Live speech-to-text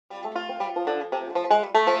Not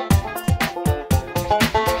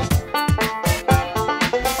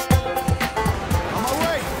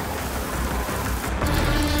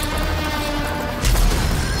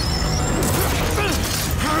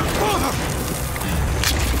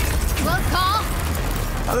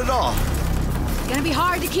at all. Gonna be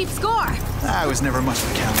hard to keep score. I was never much of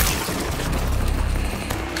a count.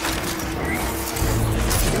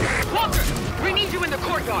 Walker, we need you in the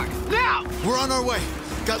courtyard, now! We're on our way.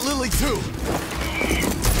 Got Lily too.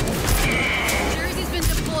 Jersey's been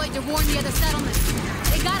deployed to warn the other settlements.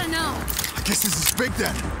 They gotta know. I guess this is big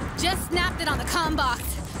then. Just snapped it on the comm box.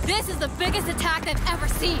 This is the biggest attack they've ever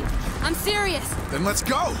seen. I'm serious. Then let's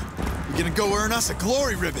go. We're gonna go earn us a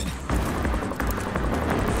glory ribbon.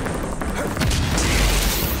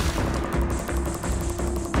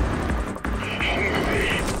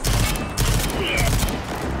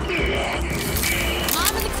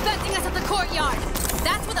 Mom is expecting us at the courtyard.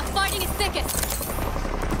 That's where the fighting is thickest.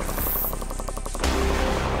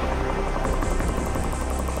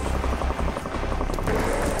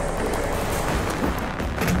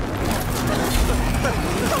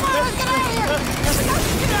 Come on, let's get out of here!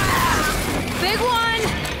 Big one!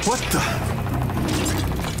 What the?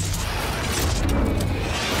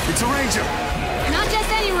 It's a ranger. Not just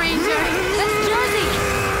any ranger. That's Jersey.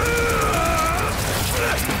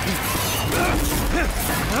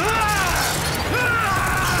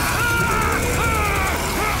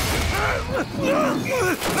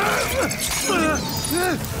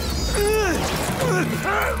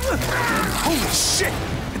 Holy shit!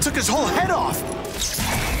 It took his whole head off!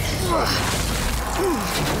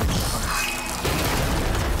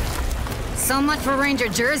 So much for Ranger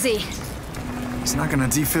Jersey. He's not gonna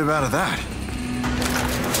defib out of that.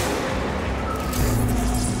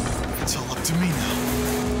 It's all up to me now.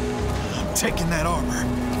 I'm taking that armor.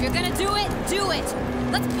 If you're gonna do it, do it.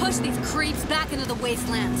 Let's push these creeps back into the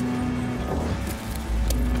wasteland.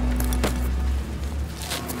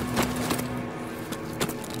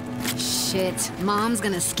 Shit, Mom's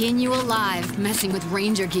gonna skin you alive messing with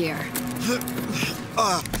Ranger gear.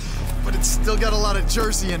 But it's still got a lot of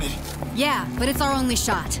Jersey in it. Yeah, but it's our only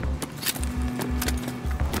shot.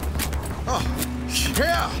 Oh,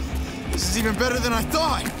 yeah! This is even better than I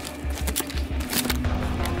thought!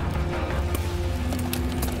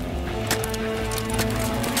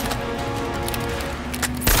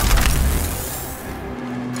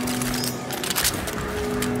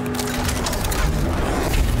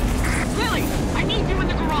 Lily, I need you in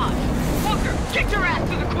the garage. Walker, get your ass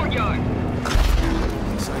to the courtyard.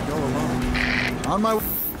 Guess I go alone. On my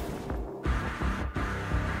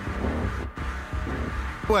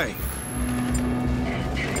way.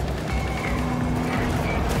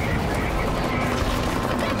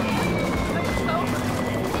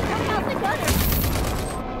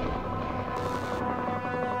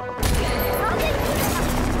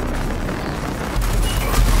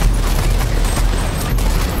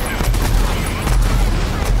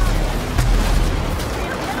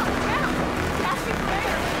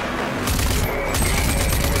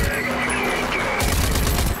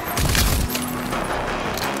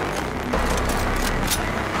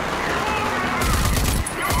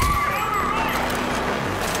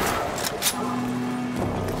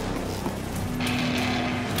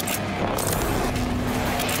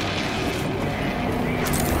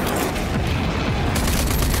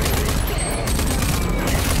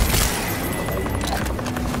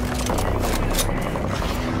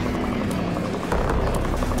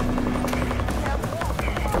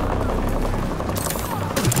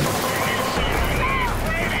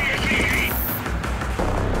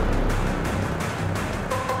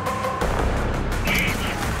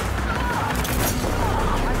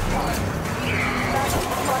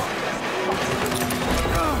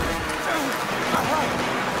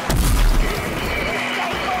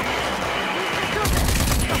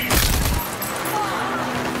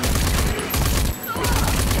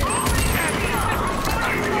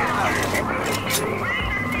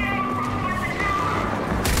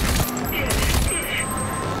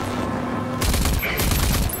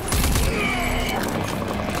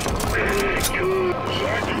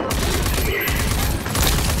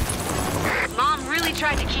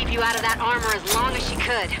 Tried to keep you out of that armor as long as she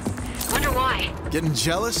could. Wonder why. Getting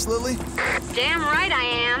jealous, Lily? Damn right I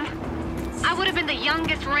am. I would have been the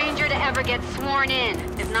youngest ranger to ever get sworn in,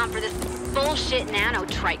 if not for this bullshit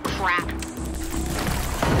nanotrite crap.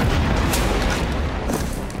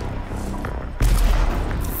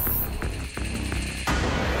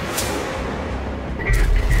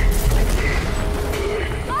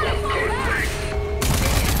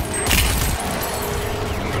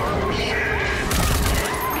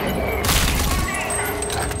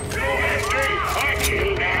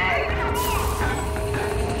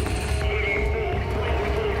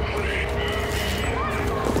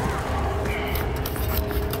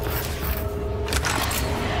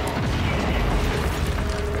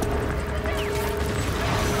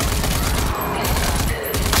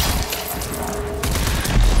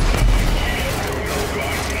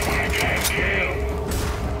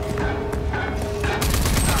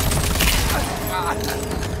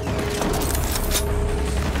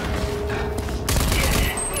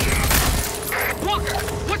 Walker,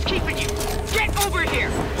 what's keeping you? Get over here!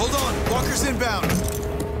 Hold on, Walker's inbound.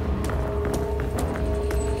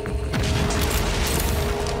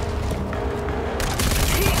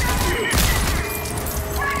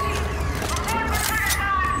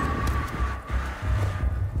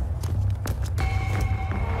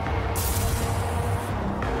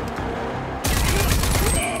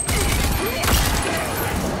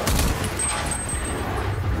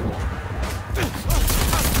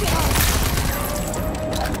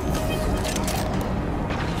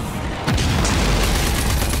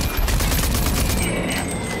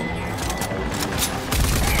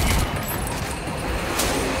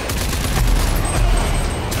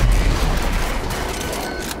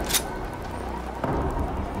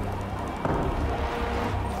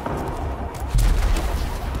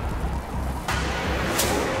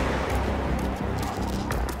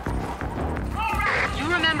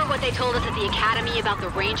 They told us at the Academy about the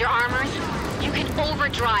Ranger armors? You can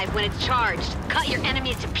overdrive when it's charged, cut your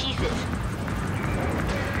enemies to pieces.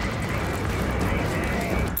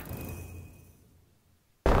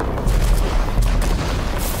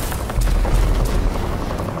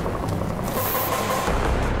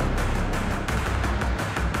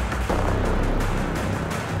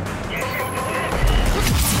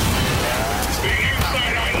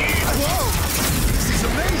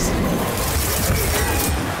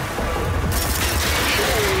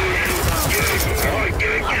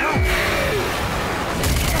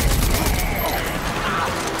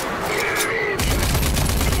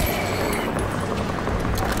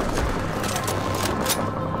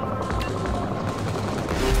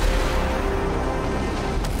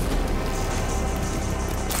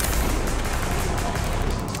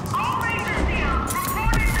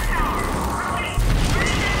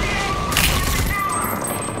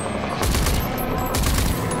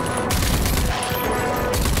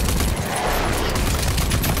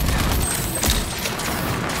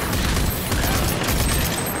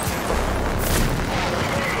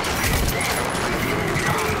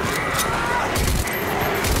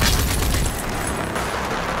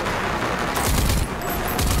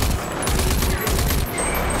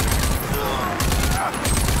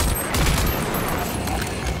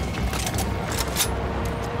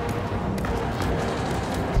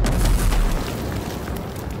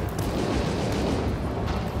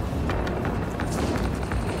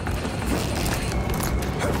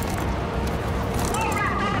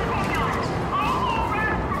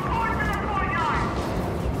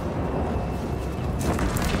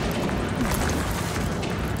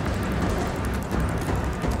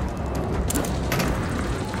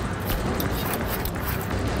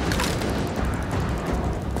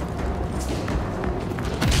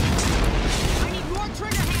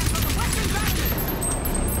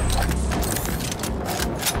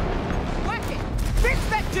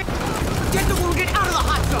 Get the wounded out of the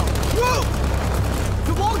hot zone! Move!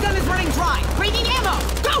 The wall gun is running dry! Breaking ammo!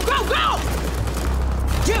 Go, go, go!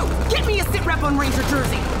 You, get me a sit rep on Ranger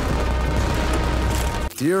Jersey!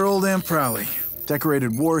 Dear old Aunt Prowley.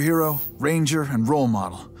 Decorated war hero, ranger, and role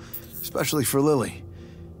model. Especially for Lily.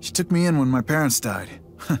 She took me in when my parents died.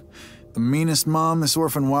 The meanest mom this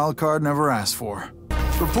orphan wildcard never asked for.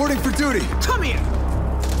 Reporting for duty! Come here!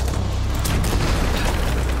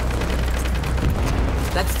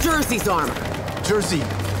 That's Jersey's armor. Jersey,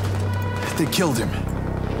 they killed him.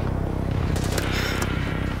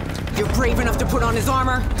 You're brave enough to put on his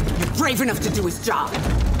armor? You're brave enough to do his job.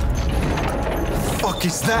 Fuck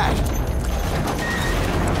is that?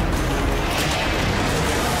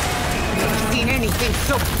 Never seen anything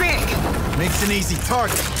so big! Makes an easy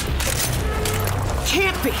target.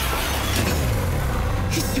 Can't be!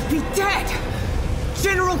 He should be dead!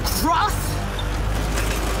 General Cross?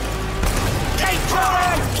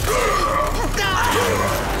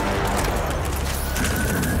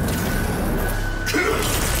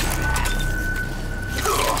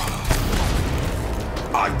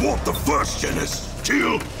 I want the first genus.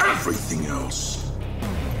 Kill everything else.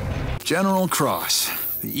 General Cross,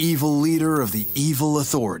 the evil leader of the evil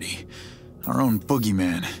authority. Our own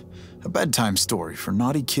boogeyman. A bedtime story for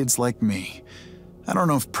naughty kids like me. I don't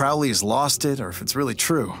know if Prowley has lost it or if it's really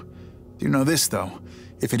true. Do you know this, though?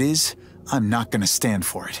 If it is, I'm not gonna stand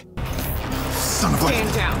for it. Son of a...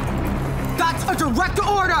 Stand down! That's a direct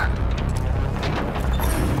order!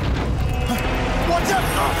 Watch out!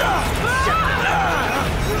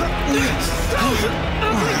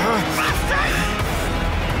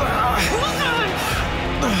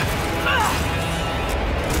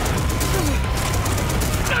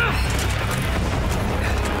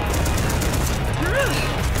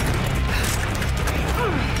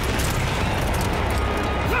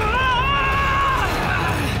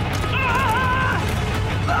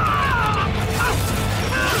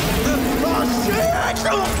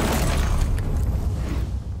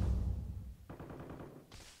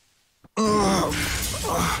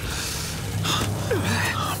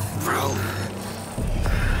 Prowley.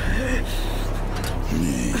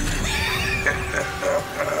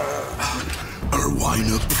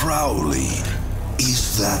 Erwina Prowley,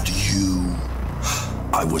 is that you?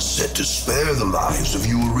 I was set to spare the lives of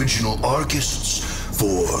you original Archists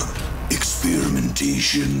for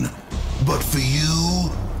experimentation. But for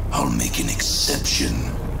you, I'll make an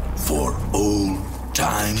exception for old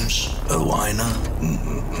times, Erwina.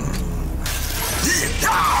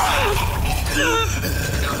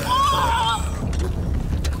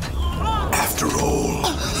 After all,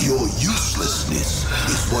 your uselessness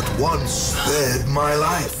is what once spared my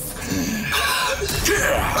life.